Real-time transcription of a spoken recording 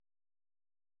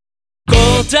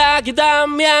Kotak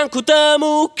hitam yang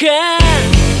kutemukan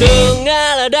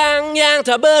dengan ladang yang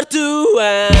tak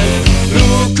bertuan.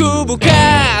 Luku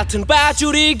buka tanpa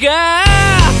curiga,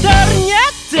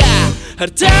 ternyata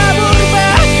harta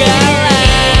berbakalan.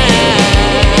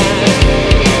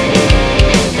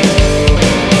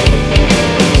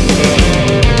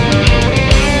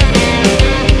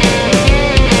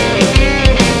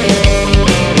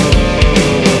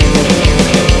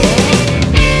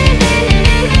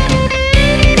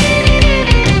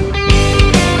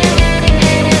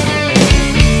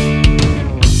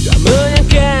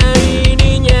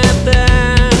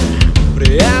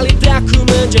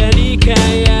 Jadi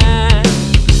kaya,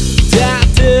 tak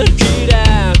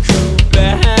terkira ku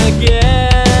bahagia.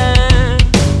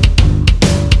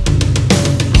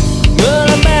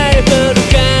 Melambai penuh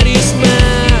karisma,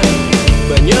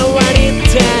 banyak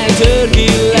wanita yang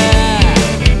tergila.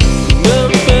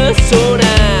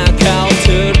 Mempesona kau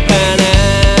terpana.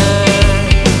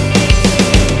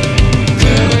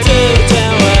 Ku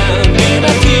tertawa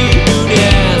menikmati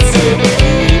dunia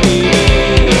seperti ini.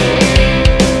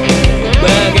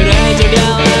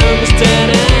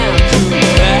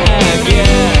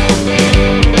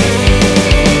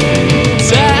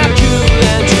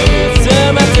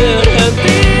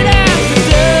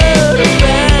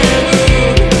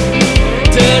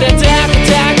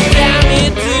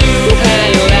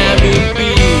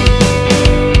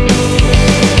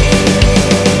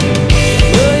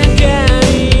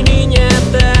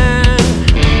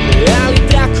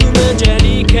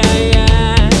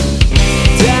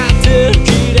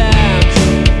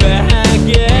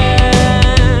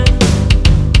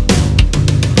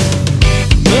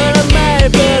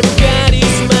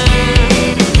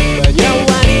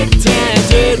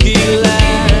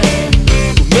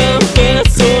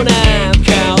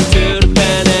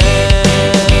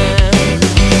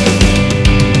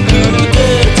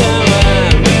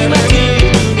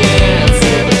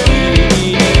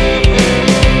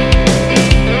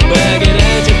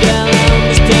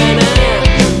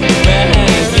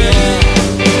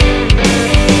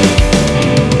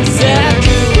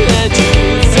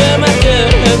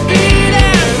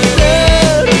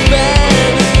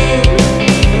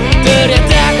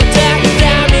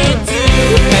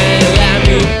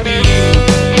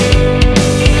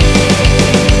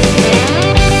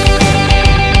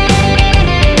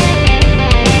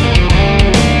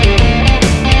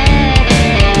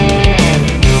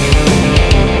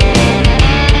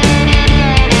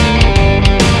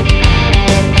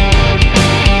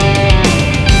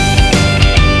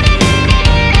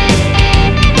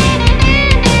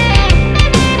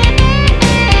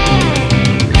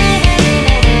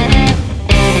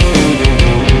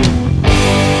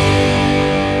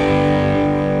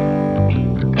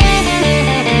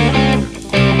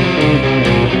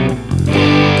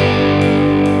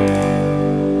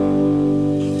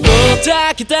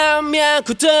 Kotak hitam yang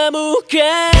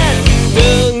kutemukan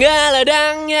dengan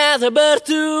ladangnya tak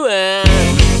bertuan.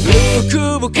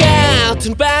 Luku buka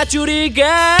tanpa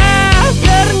curiga,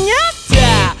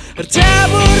 ternyata harta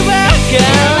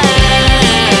berbakalan.